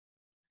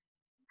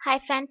Hi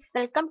friends,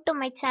 welcome to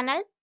my channel.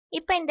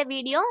 இப்போ இந்த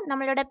video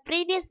நம்மளோட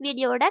previous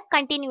வீடியோட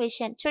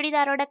continuation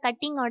சுடிதாரோட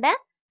கட்டிங்கோட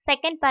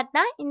செகண்ட் பார்ட்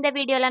தான் இந்த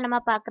வீடியோல நம்ம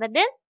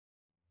பார்க்கிறது.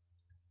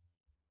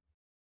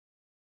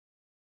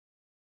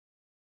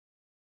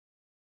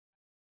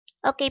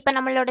 ஓகே, இப்போ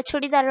நம்மளோட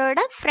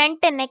சுடிதாரோட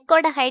ஃப்ரண்ட்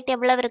நெக்கோட ஹைட்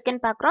எவ்வளவு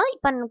இருக்குன்னு பார்க்குறோம்.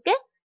 இப்போ நமக்கு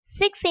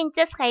 6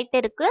 inches ஹைட்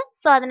இருக்கு.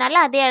 ஸோ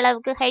அதனால அதே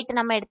அளவுக்கு ஹைட்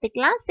நம்ம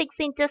எடுத்துக்கலாம்.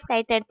 6 inches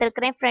ஹைட்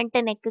எடுத்துருக்கிறேன் ஃப்ரண்ட்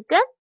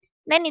நெக்குக்கு.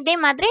 தென் இதே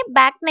மாதிரி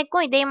பேக்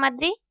நெக்கும் இதே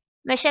மாதிரி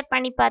மெஷர்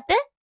பண்ணி பார்த்து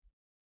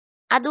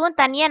அதுவும்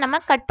தனியா நம்ம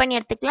கட் பண்ணி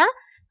எடுத்துக்கலாம்.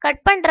 கட்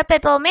பண்றப்ப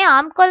எப்பவுமே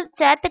ஆம்கோல்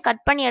சேர்த்து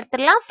கட் பண்ணி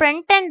எடுத்துடலாம்.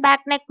 ஃப்ரண்ட் அண்ட்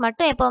பேக் நெக்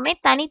மட்டும் எப்பவுமே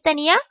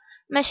தனித்தனியா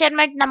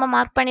மெஷர்மெண்ட் நம்ம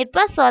மார்க்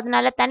பண்ணிருப்போம். ஸோ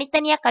அதனால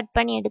தனித்தனியா கட்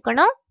பண்ணி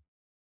எடுக்கணும்.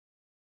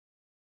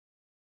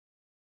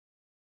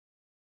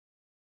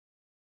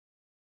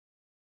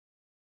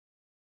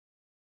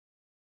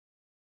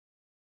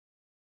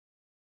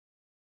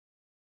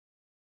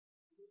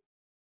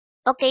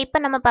 ஓகே, இப்போ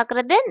நம்ம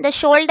பார்க்குறது இந்த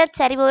ஷோல்டர்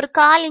சரிவு ஒரு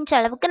 1/4 இன்ச்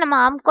அளவுக்கு நம்ம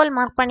ஆம்கோல்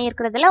மார்க்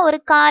பண்ணியிருக்கிறதுல ஒரு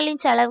 1/4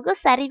 இன்ச் அளவுக்கு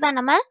சரிவாக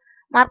நம்ம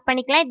மார்க்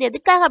பண்ணிக்கலாம். இது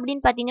எதுக்காக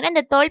அப்படின்னு பார்த்தீங்கன்னா,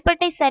 இந்த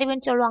தோள்பட்டை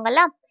சரிவுன்னு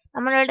சொல்லுவாங்கல்ல,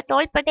 நம்மளோட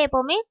தோள்பட்டை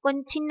எப்போவுமே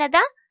கொஞ்சம்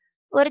சின்னதாக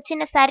ஒரு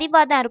சின்ன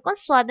சரிவாக தான் இருக்கும்.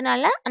 ஸோ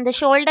அதனால அந்த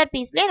ஷோல்டர்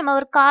பீஸ்லேயே நம்ம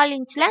ஒரு 1/4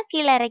 இன்ச்சில்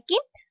கீழே இறக்கி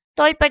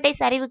தோள்பட்டை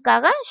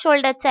சரிவுக்காக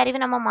ஷோல்டர்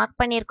சரிவு நம்ம மார்க்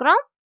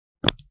பண்ணியிருக்கிறோம்.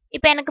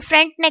 இப்போ எனக்கு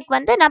ஃப்ரண்ட் நெக்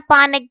வந்து நான்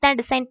பா நெக் தான்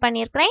டிசைன்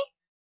பண்ணியிருக்கிறேன்.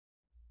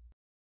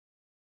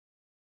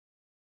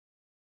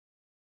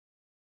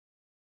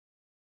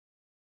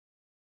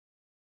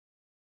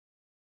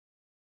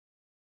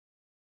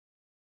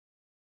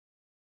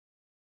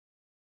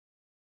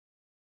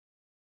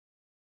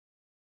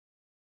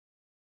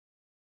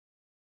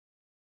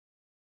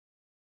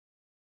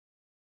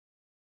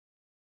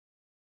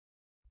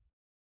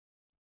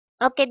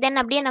 ஓகே, தென்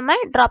அப்படியே நம்ம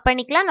ட்ரா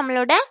பண்ணிக்கலாம்.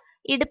 நம்மளோட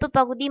இடுப்பு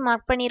பகுதி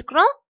மார்க்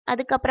பண்ணியிருக்கிறோம்.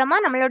 அதுக்கப்புறமா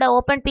நம்மளோட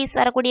ஓப்பன் பீஸ்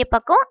வரக்கூடிய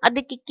பக்கம்,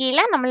 அதுக்கு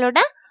கீழே நம்மளோட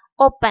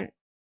ஓப்பன்.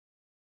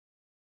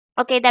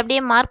 ஓகே, இதை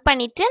அப்படியே மார்க்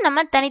பண்ணிட்டு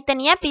நம்ம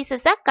தனித்தனியாக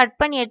பீசஸை கட்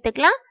பண்ணி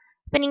எடுத்துக்கலாம்.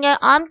 இப்போ நீங்கள்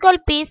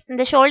ஆம்கோல் பீஸ்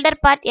இந்த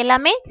ஷோல்டர் பார்ட்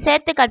எல்லாமே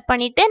சேர்த்து கட்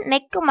பண்ணிட்டு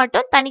நெக்கு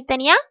மட்டும்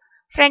தனித்தனியாக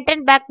front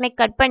and back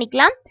neck cut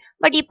பண்ணிக்கலாம்.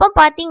 பட் இப்போ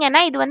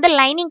பார்த்தீங்கன்னா இது வந்து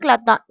லைனிங்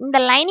கிளாத் தான். இந்த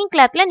லைனிங்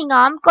கிளாத்தில்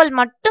நீங்கள் ஆம்கோல்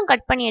மட்டும்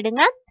கட் பண்ணி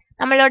எடுங்க.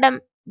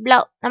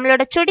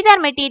 நம்மளோட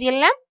சுடிதார்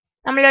மெட்டீரியல்ல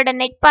நம்மளோட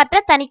நெக் பார்ட்டை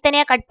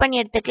தனித்தனியாக கட் பண்ணி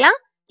எடுத்துக்கலாம்.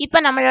 இப்போ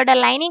நம்மளோட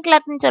லைனிங்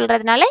கிளாத்னு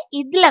சொல்றதுனால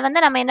இதுல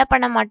வந்து நம்ம என்ன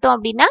பண்ண மாட்டோம்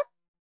அப்படின்னா,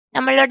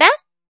 நம்மளோட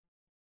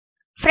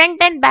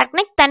ஃப்ரண்ட் அண்ட் பேக்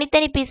நெக்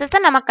தனித்தனி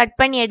பீசஸை நம்ம கட்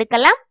பண்ணி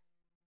எடுக்கலாம்.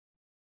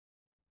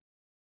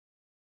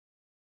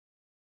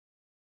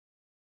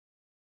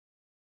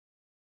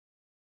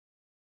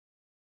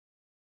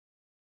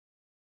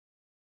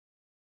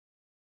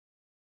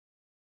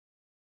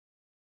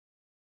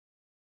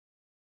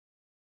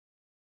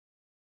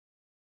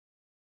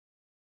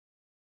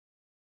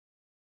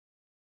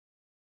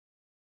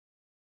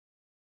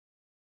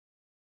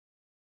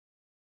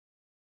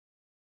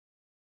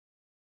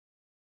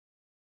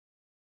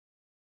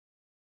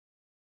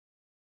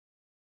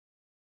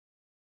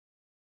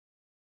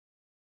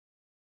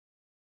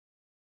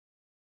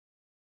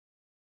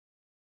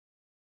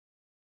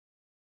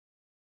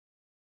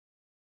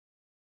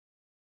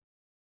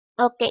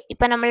 ஓகே,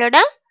 இப்போ நம்மளோட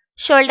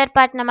ஷோல்டர்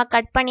பார்ட் நம்ம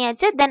கட்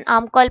பண்ணியாச்சு. தென்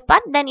ஆம்கால்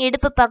பார்ட், தென்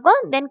இடுப்பு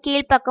பக்கம், தென்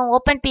கீழ் பக்கம்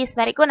ஓப்பன் பீஸ்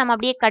வரைக்கும் நம்ம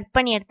அப்படியே கட்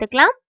பண்ணி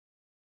எடுத்துக்கலாம்.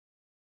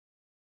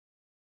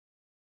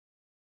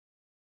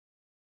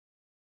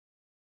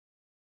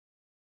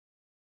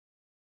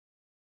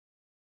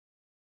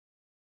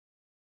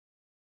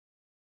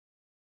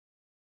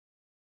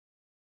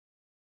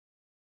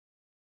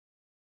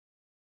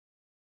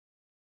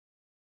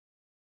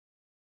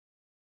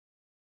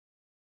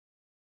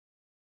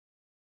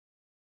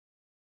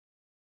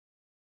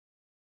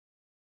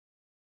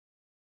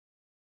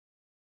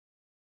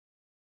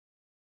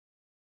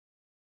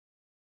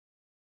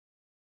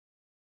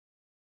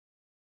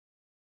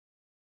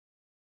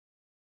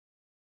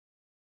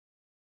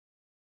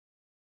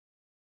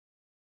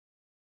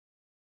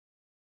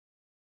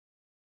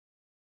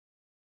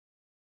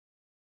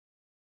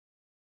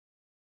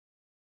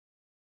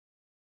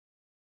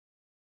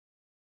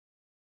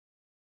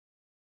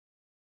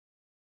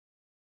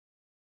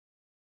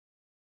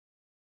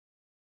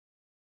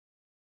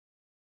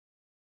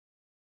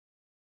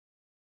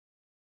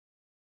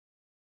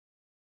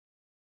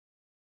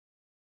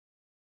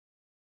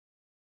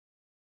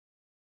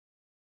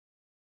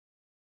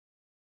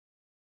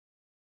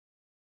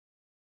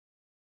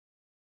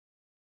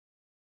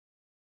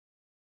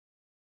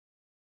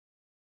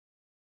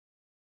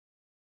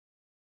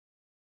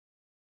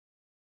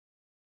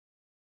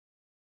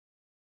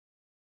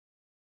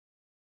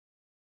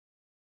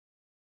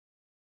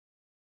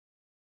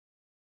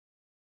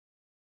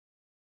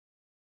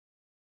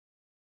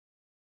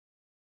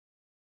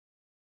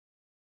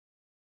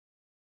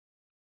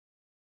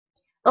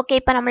 ஓகே,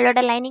 இப்போ நம்மளோட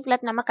லைனிங்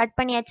கிளாத் நம்ம கட்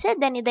பண்ணியாச்சு.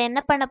 தென் இதை என்ன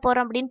பண்ண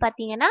போறோம் அப்படின்னு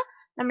பார்த்தீங்கன்னா,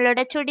 நம்மளோட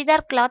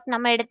சுடிதார் கிளாத்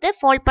நம்ம எடுத்து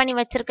ஃபோல்ட் பண்ணி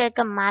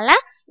வச்சிருக்கிறதுக்கு மேலே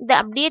இதை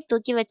அப்படியே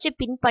தூக்கி வச்சு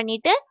பின்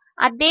பண்ணிட்டு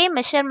அதே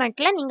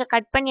மெஷர்மெண்ட்ல நீங்க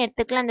கட் பண்ணி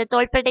எடுத்துக்கலாம். இந்த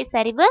தோள்பட்டை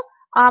சரிவு,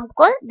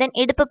 ஆம்கோல், தென்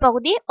இடுப்பு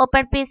பகுதி,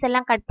 ஓப்பன் பீஸ்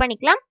எல்லாம் கட்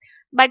பண்ணிக்கலாம்.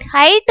 பட்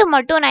ஹைட்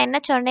மட்டும் நான் என்ன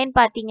சொன்னேன்னு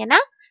பாத்தீங்கன்னா,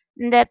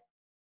 இந்த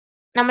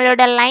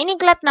நம்மளோட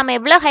லைனிங் கிளாத் நம்ம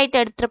எவ்வளவு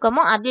ஹைட்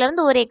எடுத்திருக்கோமோ அதுல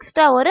இருந்து ஒரு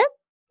எக்ஸ்ட்ரா ஒரு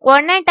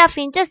 1.5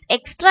 இன்ச்சஸ்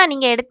எக்ஸ்ட்ரா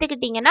நீங்க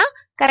எடுத்துக்கிட்டீங்கன்னா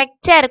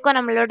கரெக்டா இருக்கும்.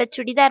 நம்மளோட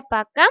சுடிதார்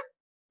பார்க்க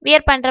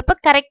வியர் பண்றப்ப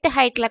கரெக்ட்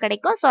ஹைட்ல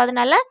கிடைக்கும். ஸோ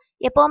அதனால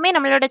எப்பவுமே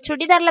நம்மளோட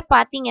சுடிதார்ல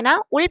பாத்தீங்கன்னா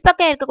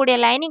உள்பக்கம் இருக்கக்கூடிய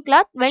லைனிங்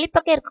கிளாத்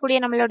வெளிப்பக்கம் இருக்கக்கூடிய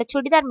நம்மளோட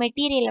சுடிதார்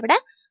மெட்டீரியலை விட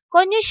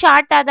கொஞ்சம்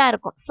ஷார்ட்டா தான்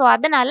இருக்கும். ஸோ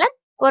அதனால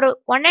ஒரு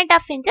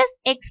 1.5 இன்ச்சஸ்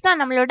எக்ஸ்ட்ரா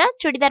நம்மளோட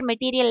சுடிதார்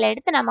மெட்டீரியல்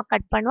எடுத்து நம்ம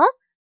கட் பண்ணுவோம்.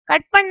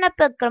 கட்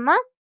பண்ணப்பறமா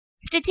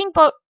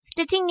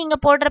ஸ்டிச்சிங் நீங்க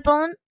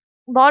போடுறப்பவும்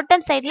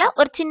பாட்டம் சைட்ல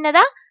ஒரு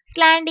சின்னதா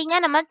ஸ்லாண்டிங்கா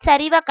நம்ம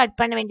சரிவா கட்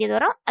பண்ண வேண்டியது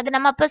வரும். அது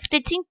நம்ம அப்ப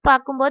ஸ்டிச்சிங்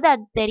பார்க்கும்போது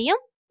அது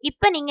தெரியும்.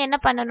 இப்போ நீங்க என்ன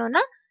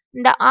பண்ணணும்னா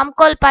இந்த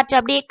ஆம்கோல் பார்ட்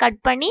அப்படியே கட்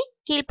பண்ணி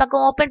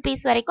கீழ்ப்பக்கம் ஓப்பன்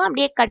பீஸ் வரைக்கும்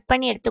அப்படியே கட்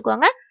பண்ணி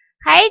எடுத்துக்கோங்க.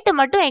 ஹைட்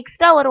மட்டும்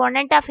எக்ஸ்ட்ரா ஒரு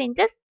 1.5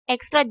 இன்ச்சஸ்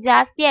எக்ஸ்ட்ரா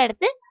ஜாஸ்தியா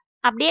எடுத்து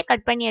அப்படியே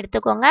கட் பண்ணி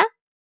எடுத்துக்கோங்க.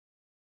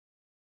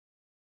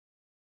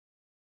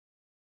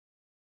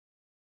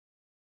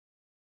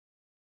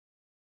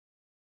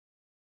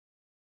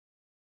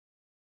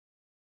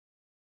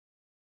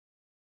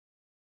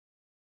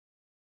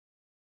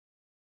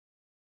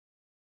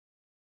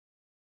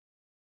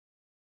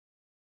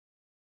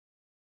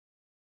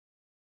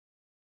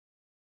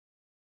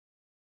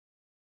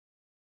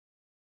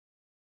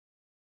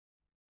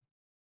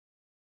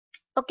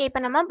 ஓகே, இப்போ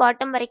நம்ம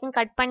பாட்டம் வரைக்கும்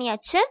கட்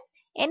பண்ணியாச்சு.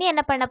 இனி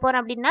என்ன பண்ண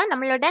போறோம் அப்படின்னா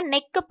நம்மளோட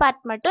நெக் பார்ட்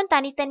மட்டும்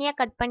தனித்தனியா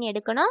கட் பண்ணி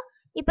எடுக்கணும்.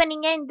 இப்போ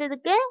நீங்க இந்த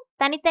இதுக்கு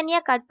தனித்தனியா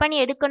கட் பண்ணி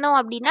எடுக்கணும்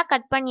அப்படின்னா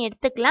கட் பண்ணி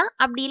எடுத்துக்கலாம்.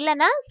 அப்படி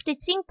இல்லைன்னா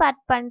ஸ்டிச்சிங்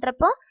பார்ட்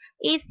பண்றப்போ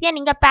ஈஸியா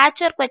நீங்க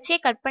பேட்ச் ஒர்க் வச்சே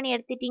கட் பண்ணி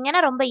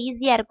எடுத்துட்டீங்கன்னா ரொம்ப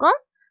ஈஸியா இருக்கும்.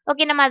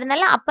 ஓகே, நம்ம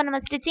அதனால அப்போ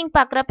நம்ம ஸ்டிச்சிங்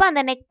பார்க்குறப்ப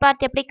அந்த நெக்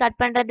பார்ட் எப்படி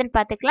கட் பண்றதுன்னு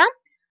பார்த்துக்கலாம்.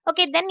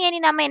 ஓகே, தென்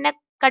இனி நம்ம என்ன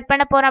கட்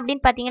பண்ண போறோம்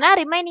அப்படின்னு பார்த்தீங்கன்னா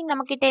ரிமைனிங்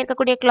நம்ம கிட்ட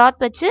இருக்கக்கூடிய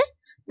கிளாத் வச்சு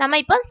நம்ம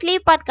இப்போ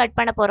ஸ்லீவ் பார்ட் கட்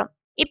பண்ண போறோம்.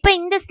 இப்போ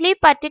இந்த ஸ்லீவ்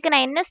பார்ட்டுக்கு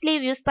நான் என்ன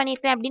ஸ்லீவ் யூஸ்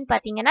பண்ணியிருக்கேன் அப்படின்னு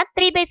பார்த்தீங்கன்னா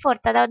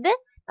 3/4, அதாவது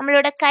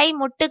நம்மளோட கை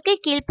முட்டுக்கு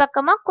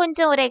கீழ்ப்பக்கமா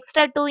கொஞ்சம் ஒரு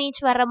எக்ஸ்ட்ரா 2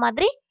 இன்ச் வர்ற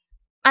மாதிரி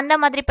அந்த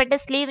மாதிரிப்பட்ட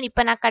ஸ்லீவ்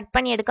இப்போ நான் கட்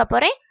பண்ணி எடுக்க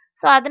போறேன்.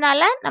 ஸோ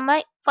அதனால நம்ம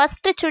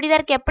ஃபர்ஸ்ட்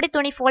சுடிதாருக்கு எப்படி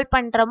துணி ஃபோல்ட்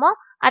பண்றோமோ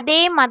அதே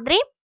மாதிரி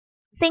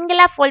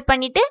சிங்கிளா ஃபோல்ட்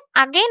பண்ணிட்டு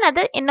அகைன்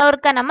அது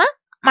இன்னொருக்க நம்ம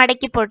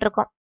மடக்கி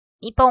போட்டிருக்கோம்.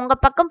 இப்போ உங்க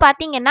பக்கம்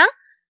பார்த்தீங்கன்னா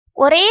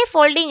ஒரே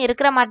ஃபோல்டிங்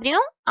இருக்கிற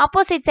மாதிரியும்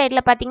ஆப்போசிட்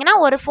சைடில் பார்த்தீங்கன்னா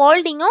ஒரு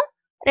ஃபோல்டிங்கும்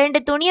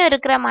 2 துணியும்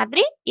இருக்கிற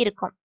மாதிரி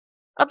இருக்கும்.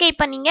 ஓகே,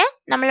 இப்போ நீங்க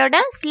நம்மளோட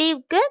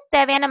ஸ்லீவ்க்கு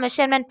தேவையான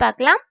மெஷர்மெண்ட்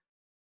பார்க்கலாம்.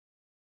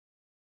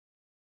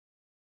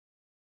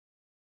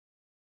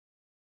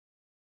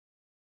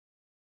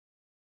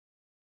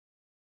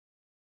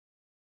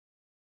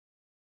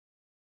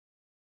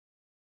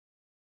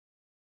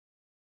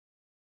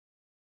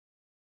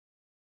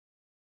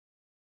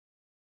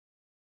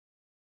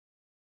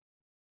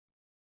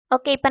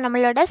 ஓகே, இப்போ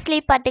நம்மளோட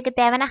ஸ்லீவ் பார்ட்டுக்கு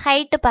தேவையான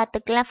ஹைட்டு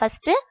பார்த்துக்கலாம்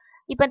ஃபர்ஸ்ட்.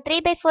 இப்போ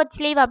 3/4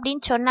 ஸ்லீவ்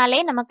அப்படின்னு சொன்னாலே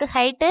நமக்கு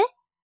ஹைட்டு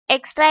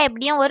எக்ஸ்ட்ரா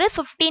எப்படியும் ஒரு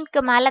 15க்கு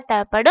மேலே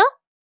தேவைப்படும்.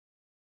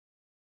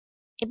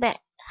 இப்போ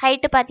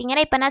ஹைட்டு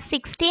பார்த்தீங்கன்னா இப்போ நான்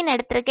 16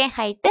 எடுத்திருக்கேன்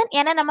ஹைட்டு.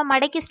 ஏன்னா நம்ம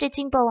மடக்கி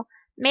ஸ்டிச்சிங் போவோம்.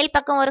 மேல்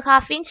பக்கம் ஒரு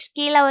 1/2 இன்ச்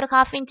கீழே ஒரு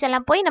 1/2 இன்ச்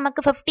எல்லாம் போய்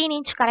நமக்கு 15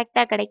 இன்ச்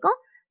கரெக்டாக கிடைக்கும்.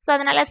 ஸோ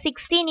அதனால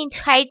 16 இன்ச்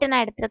ஹைட்டு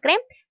நான்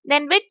எடுத்திருக்கிறேன்.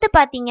 தென் விட்த்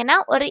பார்த்தீங்கன்னா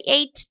ஒரு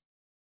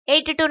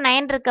 8 to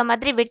 9 இருக்க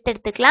மாதிரி விட்த்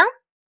எடுத்துக்கலாம்.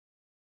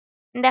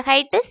 இந்த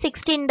ஹைட்டு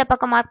 16 இந்த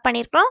பக்கம் மார்க்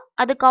பண்ணியிருக்கிறோம்.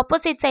 அதுக்கு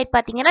ஆப்போசிட் சைட்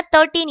பார்த்தீங்கன்னா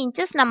 13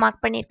 இன்ச்சஸ் நான்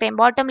மார்க் பண்ணியிருக்கேன்.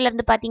 பாட்டம்ல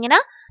இருந்து பார்த்தீங்கன்னா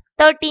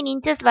 13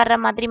 இன்ச்சஸ் வர்ற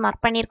மாதிரி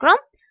மார்க் பண்ணியிருக்கிறோம்.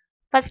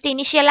 ஃபர்ஸ்ட்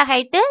இனிஷியலாக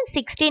ஹைட்டு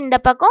 16 இந்த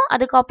பக்கம்,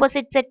 அதுக்கு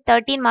ஆப்போசிட் சைட்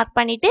 13 மார்க்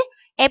பண்ணிட்டு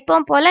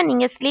எப்பவும் போல்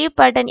நீங்கள் ஸ்லீவ்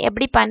பேட்டர்ன்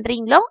எப்படி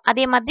பண்ணுறீங்களோ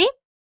அதே மாதிரி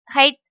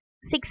ஹைட்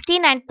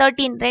 16 and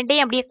 13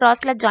 ரெண்டையும் அப்படியே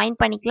கிராஸில் ஜாயின்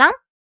பண்ணிக்கலாம்.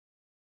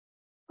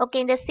 ஓகே,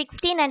 இந்த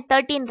 16 and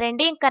 13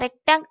 ரெண்டையும்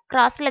கரெக்டாக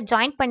கிராஸில்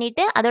ஜாயின்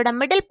பண்ணிவிட்டு அதோட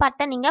மிடில்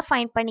பார்ட்டை நீங்கள்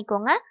ஃபைண்ட்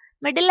பண்ணிக்கோங்க.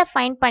 மிடில்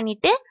ஃபைண்ட்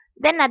பண்ணிவிட்டு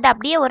தென் அதை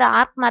அப்படியே ஒரு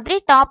ஆர்க் மாதிரி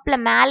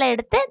டாப்பில் மேலே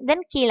எடுத்து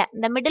தென் கீழே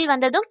இந்த மிடில்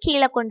வந்ததும்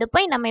கீழே கொண்டு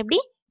போய் நம்ம எப்படி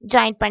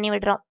ஜாயின் பண்ணி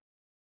விடுறோம்.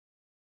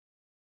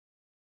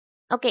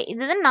 ஓகே,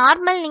 இதுதான்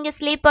நார்மல் நீங்கள்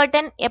ஸ்லீவ்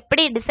பேட்டர்ன்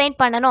எப்படி டிசைன்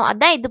பண்ணணும்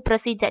அதான் இது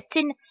ப்ரொசீஜர்.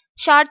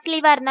 ஷார்ட்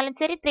ஸ்லீவாக இருந்தாலும்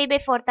சரி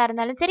 3/4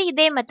 இருந்தாலும் சரி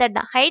இதே மெத்தட்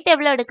தான். ஹைட்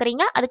எவ்வளோ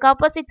எடுக்கிறீங்க அதுக்கு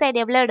ஆப்போசிட்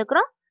சைடு எவ்வளோ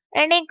எடுக்கிறோம்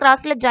ரெண்டையும்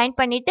கிராஸில் ஜாயின்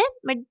பண்ணிவிட்டு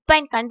மிட்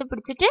பாயிண்ட்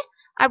கண்டுபிடிச்சிட்டு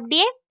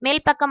அப்படியே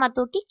மேல் பக்கமாக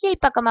தூக்கி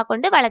கீழ் பக்கமாக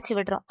கொண்டு வளைச்சி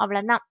விடுறோம்.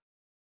 அவ்வளோதான்.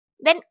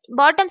 தென்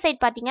பாட்டம்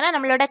சைட் பார்த்தீங்கன்னா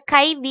நம்மளோட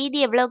கை வீதி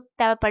எவ்வளோ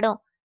தேவைப்படும்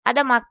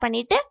அதை மார்க்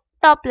பண்ணிவிட்டு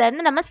டாப்ல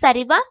இருந்து நம்ம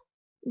சரிவாக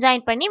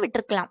ஜாயின் பண்ணி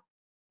விட்டுருக்கலாம்.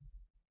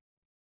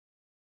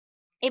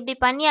 இப்படி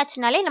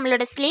பண்ணியாச்சுனாலே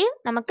நம்மளோட ஸ்லீவ்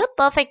நமக்கு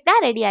பர்ஃபெக்டா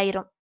ரெடி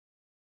ஆயிரும்.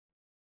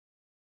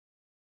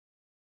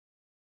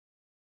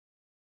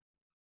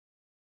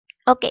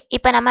 ஓகே,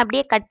 இப்போ நம்ம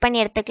அப்படியே கட் பண்ணி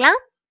எடுத்துக்கலாம்.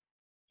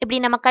 இப்படி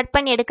நம்ம கட்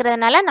பண்ணி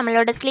எடுக்கிறதுனால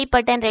நம்மளோட ஸ்லீவ்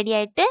பட்டன் ரெடி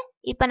ஆயிட்டு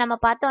இப்போ நம்ம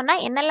பார்த்தோம்னா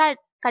என்னெல்லாம்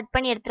கட்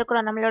பண்ணி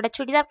எடுத்துருக்கிறோம் நம்மளோட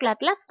சுடிதார்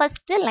கிளாத்ல.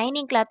 ஃபர்ஸ்ட்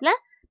லைனிங் கிளாத்ல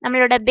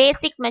நம்மளோட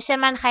பேசிக்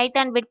மெஷர்மெண்ட் ஹைட்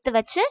அண்ட் விட்த்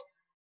வச்சு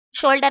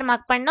ஷோல்டர்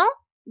மார்க் பண்ணோம்.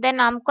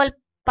 தென் ஆம்கோல்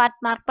பார்ட்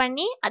மார்க்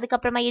பண்ணி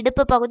அதுக்கப்புறமா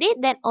இடுப்பு பகுதி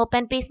தென்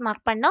ஓப்பன் பீஸ்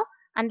மார்க் பண்ணோம்.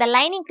 அந்த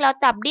லைனிங்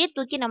கிளாத் அப்படியே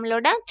தூக்கி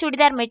நம்மளோட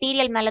சுடிதார்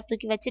மெட்டீரியல் மேலே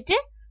தூக்கி வச்சுட்டு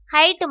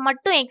ஹைட்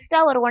மட்டும் எக்ஸ்ட்ரா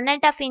ஒரு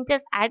 1.5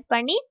 இன்ச்சஸ் ஆட்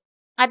பண்ணி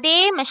அதே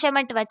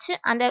மெஷர்மெண்ட் வச்சு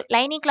அந்த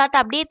லைனிங் கிளாத்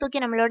அப்படியே தூக்கி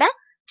நம்மளோட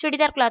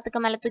சுடிதார்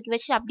கிளாத்துக்கு மேலே தூக்கி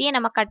வச்சு அப்படியே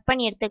நம்ம கட்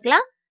பண்ணி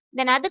எடுத்துக்கலாம்.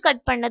 தென் அது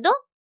கட் பண்ணதும்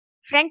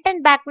ஃப்ரண்ட்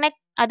அண்ட் பேக் நெக்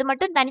அது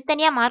மட்டும்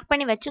தனித்தனியாக மார்க்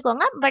பண்ணி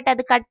வச்சுக்கோங்க. பட்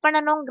அது கட்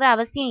பண்ணணுங்கிற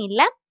அவசியம்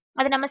இல்லை.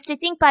 அது நம்ம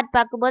ஸ்டிச்சிங் பார்ட்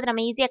பார்க்கும்போது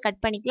நம்ம ஈஸியாக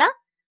கட் பண்ணிக்கலாம்.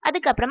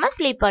 அதுக்கப்புறமா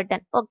ஸ்லீவ்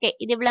பட்டன். ஓகே,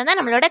 இது இவ்வளோ தான்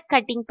நம்மளோட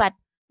கட்டிங் பார்ட்.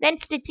 தென்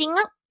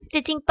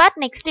ஸ்டிச்சிங் பார்ட்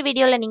நெக்ஸ்ட்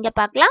வீடியோவில் நீங்கள்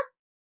பார்க்கலாம்.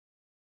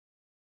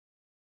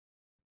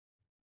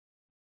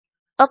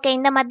 ஓகே,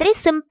 இந்த மாதிரி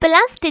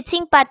சிம்பிளாக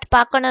ஸ்டிச்சிங் பார்ட்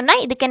பார்க்கணுன்னா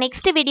இதுக்கு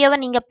நெக்ஸ்ட் வீடியோவை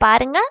நீங்கள்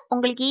பாருங்கள்.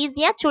 உங்களுக்கு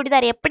ஈஸியாக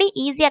சுடிதார் எப்படி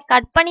ஈஸியாக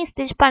கட் பண்ணி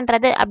ஸ்டிச்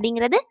பண்ணுறது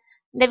அப்படிங்கிறது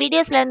இந்த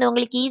வீடியோஸ்லேருந்து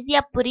உங்களுக்கு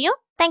ஈஸியாக புரியும்.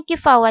 தேங்க்யூ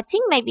ஃபார்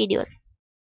வாட்சிங் மை வீடியோஸ்.